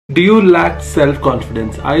Do you lack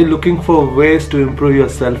self-confidence? Are you looking for ways to improve your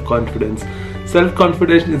self-confidence?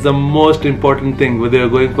 Self-confidence is the most important thing, whether you're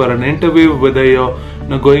going for an interview, whether you're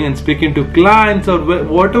going and speaking to clients, or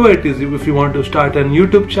whatever it is. If you want to start a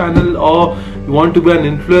YouTube channel, or you want to be an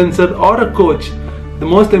influencer or a coach, the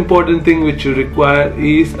most important thing which you require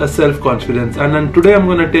is a self-confidence. And then today I'm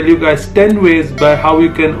going to tell you guys 10 ways by how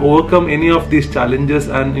you can overcome any of these challenges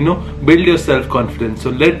and build your self-confidence. So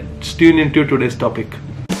let's tune into today's topic.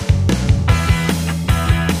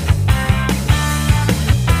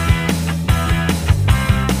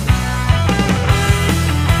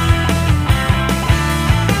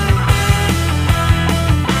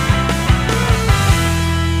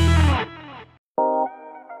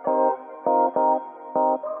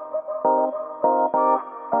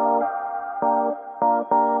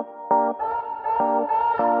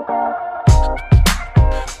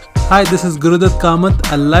 Hi, this is Gurudat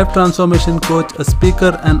Kamath, a life transformation coach, a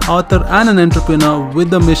speaker, an author and an entrepreneur with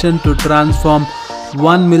the mission to transform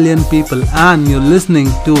 1 million people, and you're listening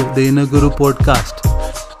to the Inner Guru podcast.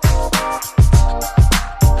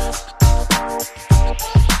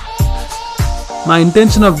 My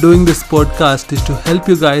intention of doing this podcast is to help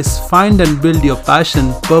you guys find and build your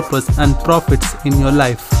passion, purpose and profits in your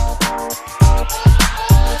life.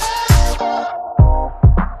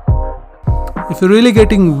 If you're really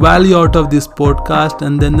getting value out of this podcast,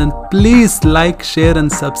 and then please like, share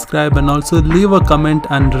and subscribe, and also leave a comment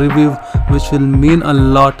and review, which will mean a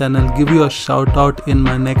lot, and I'll give you a shout out in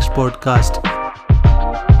my next podcast.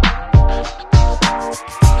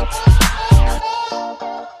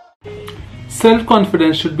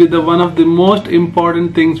 Self-confidence should be one of the most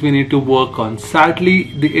important things we need to work on.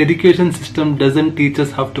 Sadly, the education system doesn't teach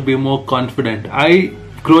us how to be more confident.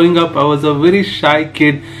 Growing up, I was a very shy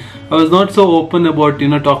kid. I was not so open about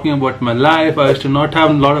talking about my life. I used to not have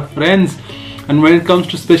a lot of friends, and when it comes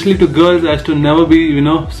to especially to girls, I used to never be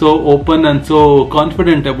so open and so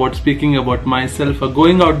confident about speaking about myself or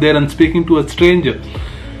going out there and speaking to a stranger.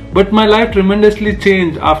 But my life tremendously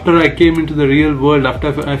changed after I came into the real world, after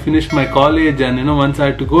I finished my college, and once I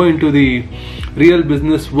had to go into the real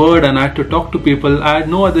business world and I had to talk to people. I had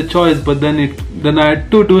no other choice, but then I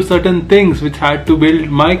had to do certain things which had to build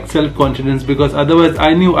my self-confidence, because otherwise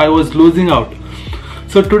I knew I was losing out.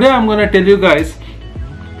 So today I'm going to tell you guys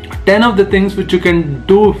 10 of the things which you can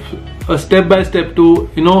do step by step to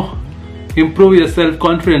improve your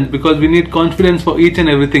self-confidence, because we need confidence for each and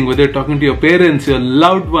everything, whether you're talking to your parents, your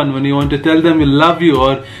loved one, when you want to tell them you love you,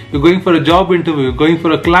 or you're going for a job interview, going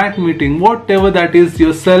for a client meeting, whatever that is,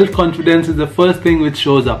 your self-confidence is the first thing which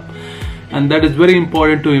shows up, and that is very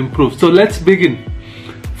important to improve. So let's begin.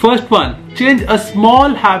 First one, change a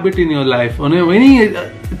small habit in your life.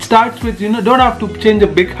 It starts with, don't have to change a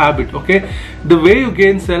big habit, okay? The way you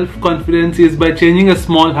gain self-confidence is by changing a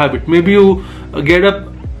small habit. Maybe you get up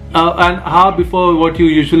an hour before what you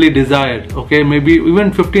usually desired, okay? Maybe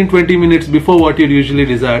even 15-20 minutes before what you usually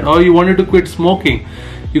desired. Or you wanted to quit smoking,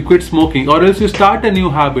 you quit smoking. Or else you start a new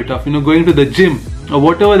habit of going to the gym, or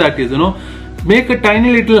whatever that is. Make a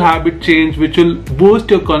tiny little habit change which will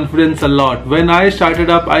boost your confidence a lot. When I started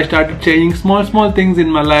up, I started changing small things in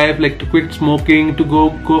my life, like to quit smoking, to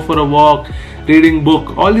go for a walk, reading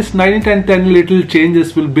book. All these 10 little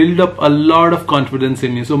changes will build up a lot of confidence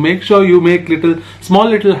in you. So make sure you make small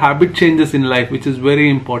little habit changes in life, which is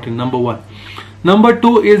very important. Number one. Number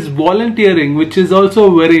two is volunteering, which is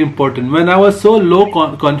also very important. When I was so low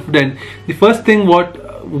confident, the first thing what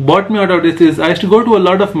brought me out of this is I used to go to a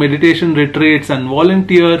lot of meditation retreats and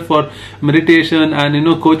volunteer for meditation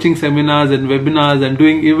and coaching seminars and webinars and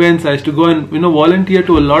doing events. I used to go and volunteer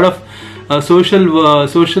to a lot of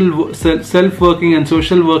social self-working and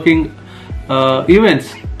social working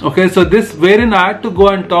events. Okay, so this wherein I had to go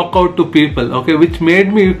and talk out to people, okay, which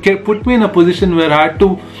put me in a position where I had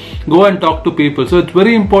to go and talk to people. So it's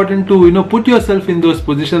very important to put yourself in those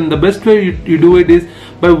positions. The best way you do it is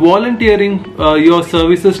by volunteering your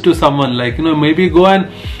services to someone, like maybe go and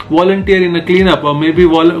volunteer in a cleanup, or maybe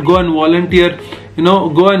go and volunteer,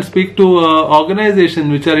 go and speak to organizations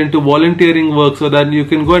which are into volunteering work, so that you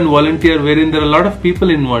can go and volunteer wherein there are a lot of people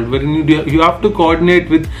involved, wherein you have to coordinate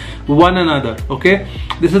with one another. Okay,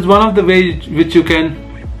 this is one of the ways which you can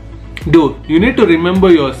do. You need to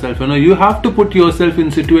remember yourself. You have to put yourself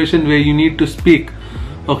in situation where you need to speak.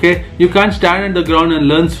 Okay, you can't stand on the ground and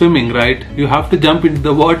learn swimming, right? You have to jump into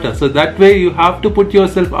the water. So that way you have to put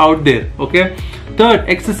yourself out there. Okay, third,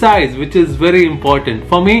 exercise, which is very important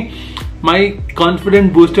for me. My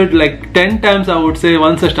confidence boosted like 10 times, I would say,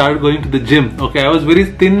 once I started going to the gym. Okay, I was very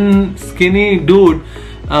thin, skinny dude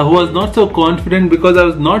who was not so confident because I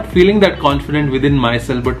was not feeling that confident within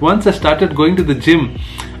myself. But once I started going to the gym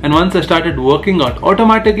and once I started working out,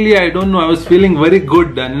 automatically, I don't know, I was feeling very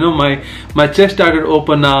good, and my chest started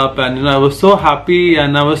open up, and I was so happy,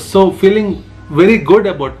 and I was so feeling very good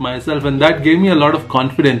about myself, and that gave me a lot of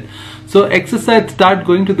confidence. So exercise, start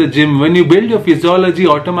going to the gym. When you build your physiology,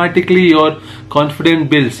 automatically your confidence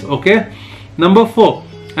builds. Okay. Number 4,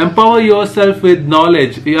 empower yourself with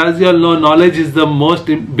knowledge. As you all know, knowledge is the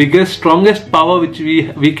biggest, strongest power which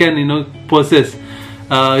we can possess.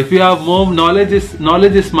 If you have more knowledge, is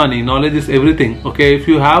money. Knowledge is everything. Okay. If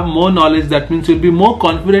you have more knowledge, that means you'll be more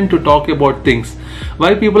confident to talk about things.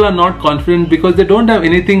 Why people are not confident? Because they don't have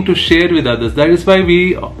anything to share with others. That is why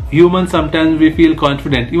we humans sometimes we feel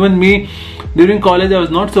confident. Even me, during college I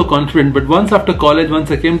was not so confident, but once after college,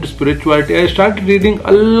 once I came to spirituality, I started reading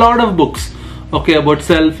a lot of books, okay, about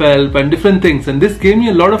self-help and different things, and this gave me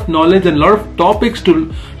a lot of knowledge and a lot of topics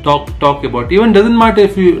to talk about. Even doesn't matter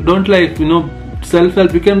if you don't like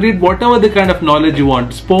self-help, you can read whatever the kind of knowledge you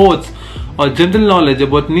want, sports or general knowledge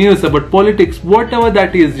about news, about politics, whatever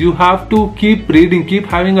that is. You have to keep reading, keep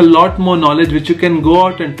having a lot more knowledge which you can go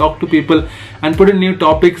out and talk to people and put in new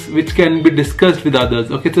topics which can be discussed with others.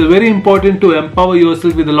 Okay, so very important to empower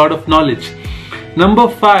yourself with a lot of knowledge. Number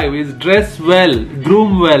 5 is dress well,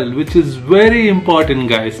 groom well, which is very important,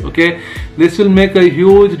 guys. Okay, this will make a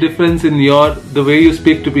huge difference in the way you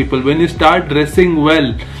speak to people. When you start dressing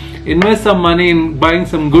well, invest some money in buying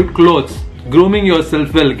some good clothes, grooming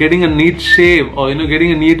yourself well, getting a neat shave, or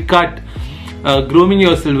getting a neat cut, grooming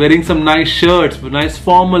yourself, wearing some nice shirts, nice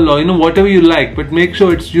formal, or whatever you like, but make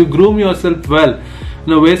sure you groom yourself well.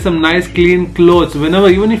 Wear some nice clean clothes whenever,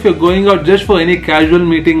 even if you're going out just for any casual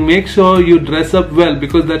meeting, make sure you dress up well,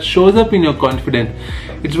 because that shows up in your confidence.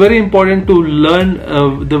 It's very important to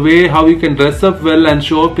learn the way how you can dress up well and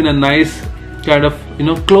show up in a nice kind of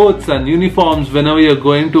clothes and uniforms whenever you're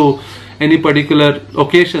going to any particular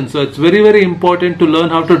occasion. So it's very, very important to learn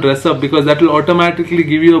how to dress up, because that will automatically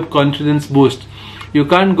give you a confidence boost. You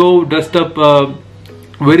can't go dressed up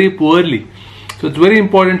very poorly. So it's very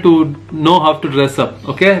important to know how to dress up.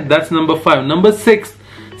 Okay, that's number 5. Number 6,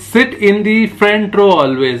 sit in the front row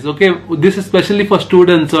always. Okay, this is especially for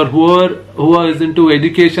students or who are into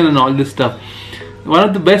education and all this stuff. One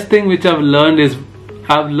of the best thing which I've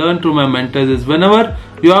learned through my mentors is, whenever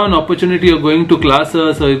you have an opportunity, you're going to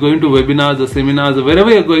classes or you're going to webinars or seminars or wherever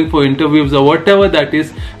you're going for interviews or whatever that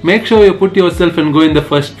is, make sure you put yourself and go in the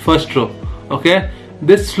first row. Okay,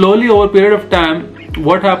 this slowly over a period of time,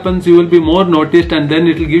 what happens, you will be more noticed, and then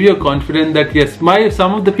it will give you a confidence that yes,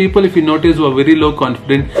 some of the people, if you notice, who are very low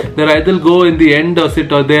confident, they either go in the end or sit,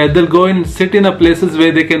 or they either go and sit in a places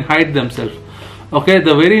where they can hide themselves. Okay,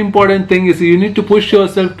 the very important thing is you need to push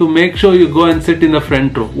yourself to make sure you go and sit in the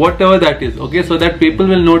front row, whatever that is. Okay, so that people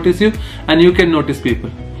will notice you and you can notice people.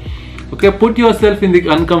 Okay, put yourself in the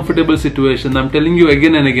uncomfortable situation. I'm telling you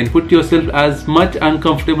again and again, put yourself as much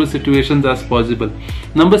uncomfortable situations as possible.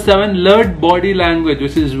 Number 7, learn body language,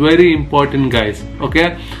 which is very important, guys.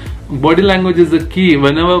 Okay, body language is the key.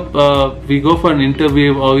 Whenever we go for an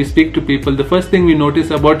interview or we speak to people, the first thing we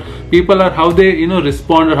notice about people are how they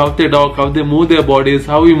respond, or how they talk, how they move their bodies,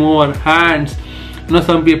 how we move our hands.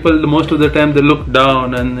 Some people, most of the time, they look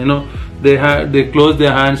down and they close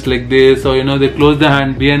their hands like this, or they close their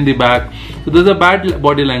hand behind the back. So those are bad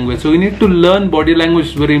body language. So we need to learn body language.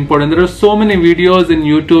 Is very important. There are so many videos in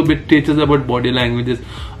YouTube it teaches about body languages,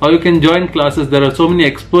 or you can join classes. There are so many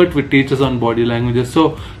experts with teachers on body languages.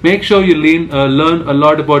 So make sure you learn a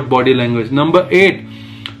lot about body language. Number 8,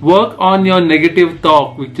 work on your negative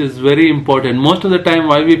talk, which is very important. Most of the time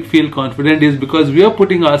why we feel confident is because we are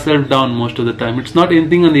putting ourselves down most of the time. It's not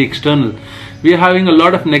anything on the external. We are having a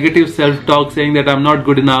lot of negative self-talk, saying that I'm not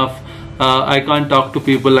good enough, I can't talk to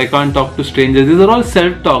people, I can't talk to strangers. These are all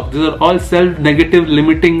self-talk. These are all self-negative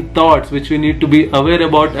limiting thoughts which we need to be aware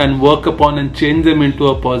about and work upon and change them into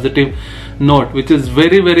a positive note, which is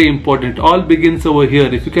very, very important. All begins over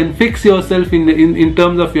here. If you can fix yourself in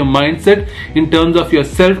terms of your mindset, in terms of your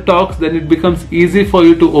self-talks, then it becomes easy for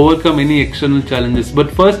you to overcome any external challenges.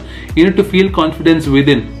 But first, you need to feel confidence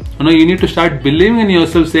within. You need to start believing in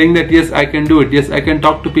yourself, saying that yes, I can do it, yes, I can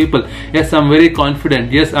talk to people, yes, I'm very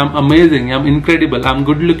confident, yes, I'm amazing, I'm incredible, I'm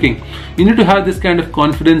good looking. You need to have this kind of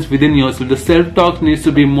confidence within yourself. The self-talk needs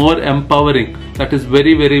to be more empowering. That is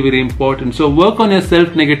very, very, very important. So work on your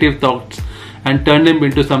self-negative thoughts and turn them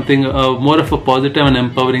into something more of a positive and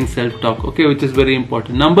empowering self-talk, okay, which is very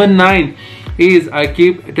important. Number 9 is, I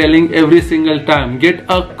keep telling every single time, get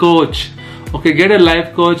a coach. Okay, get a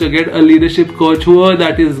life coach or get a leadership coach, whoever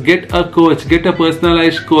that is. Get a coach, get a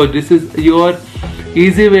personalized coach. This is your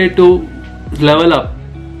easy way to level up.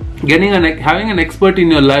 having an expert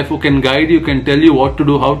in your life who can guide you, can tell you what to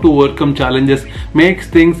do, how to overcome challenges, makes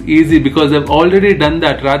things easy, because they've already done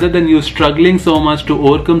that. Rather than you struggling so much to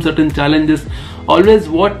overcome certain challenges, always,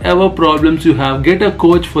 whatever problems you have, get a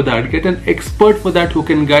coach for that, get an expert for that who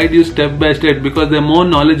can guide you step by step, because they're more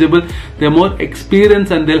knowledgeable, they're more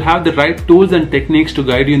experienced, and they'll have the right tools and techniques to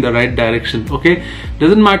guide you in the right direction. Okay,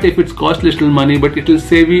 doesn't matter if it's cost little money, but it will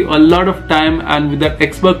save you a lot of time, and with that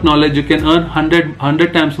expert knowledge you can earn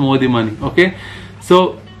 100 times more the money. Okay,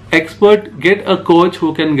 so expert, get a coach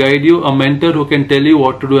who can guide you, a mentor who can tell you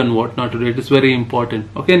what to do and what not to do. It is very important.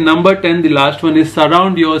 Okay, number 10, the last one, is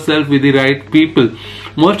surround yourself with the right people.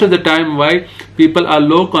 Most of the time, why people are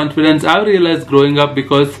low confidence, I've realized growing up,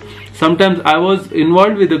 because sometimes I was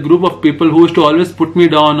involved with a group of people who used to always put me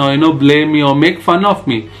down, or blame me or make fun of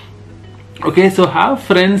me. Okay, so have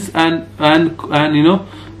friends and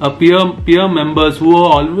peer members who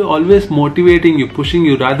are always motivating you, pushing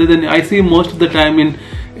you, rather than, I see most of the time in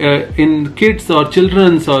kids or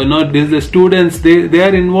children's, or the students, they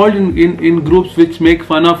are involved in groups which make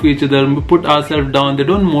fun of each other, put ourselves down. They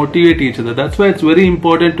don't motivate each other. That's why it's very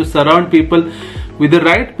important to surround people with the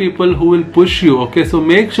right people who will push you. Okay, so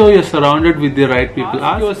make sure you're surrounded with the right people.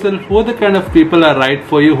 Ask yourself who the kind of people are right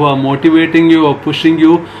for you, who are motivating you or pushing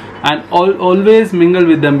you, and always mingle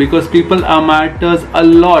with them, because people matters a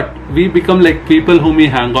lot. We become like people whom we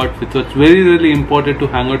hang out with. So it's very, really important to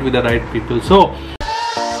hang out with the right people. So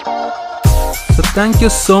thank you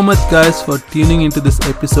so much, guys, for tuning into this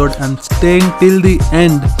episode and staying till the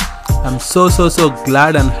end. I'm so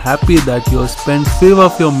glad and happy that you have spent few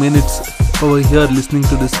of your minutes over here listening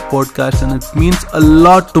to this podcast, and it means a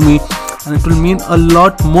lot to me, and it will mean a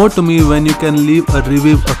lot more to me when you can leave a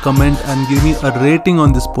review, a comment, and give me a rating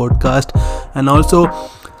on this podcast. And also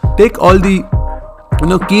take all the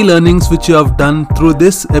key learnings which you have done through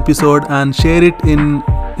this episode and share it in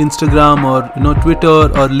Instagram or Twitter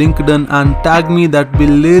or LinkedIn, and tag me. That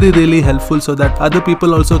will be really helpful, so that other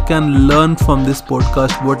people also can learn from this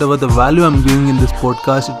podcast, whatever the value I'm giving in this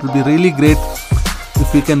podcast. It will be really great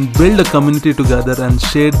if we can build a community together and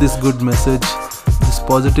share this good message, this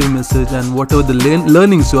positive message, and whatever the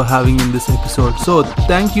learnings you're having in this episode. So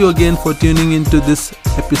thank you again for tuning into this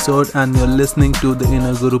episode, and you're listening to the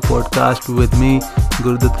Inner Guru podcast with me,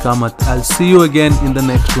 Gurudutt Kamath. I'll see you again in the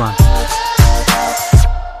next one.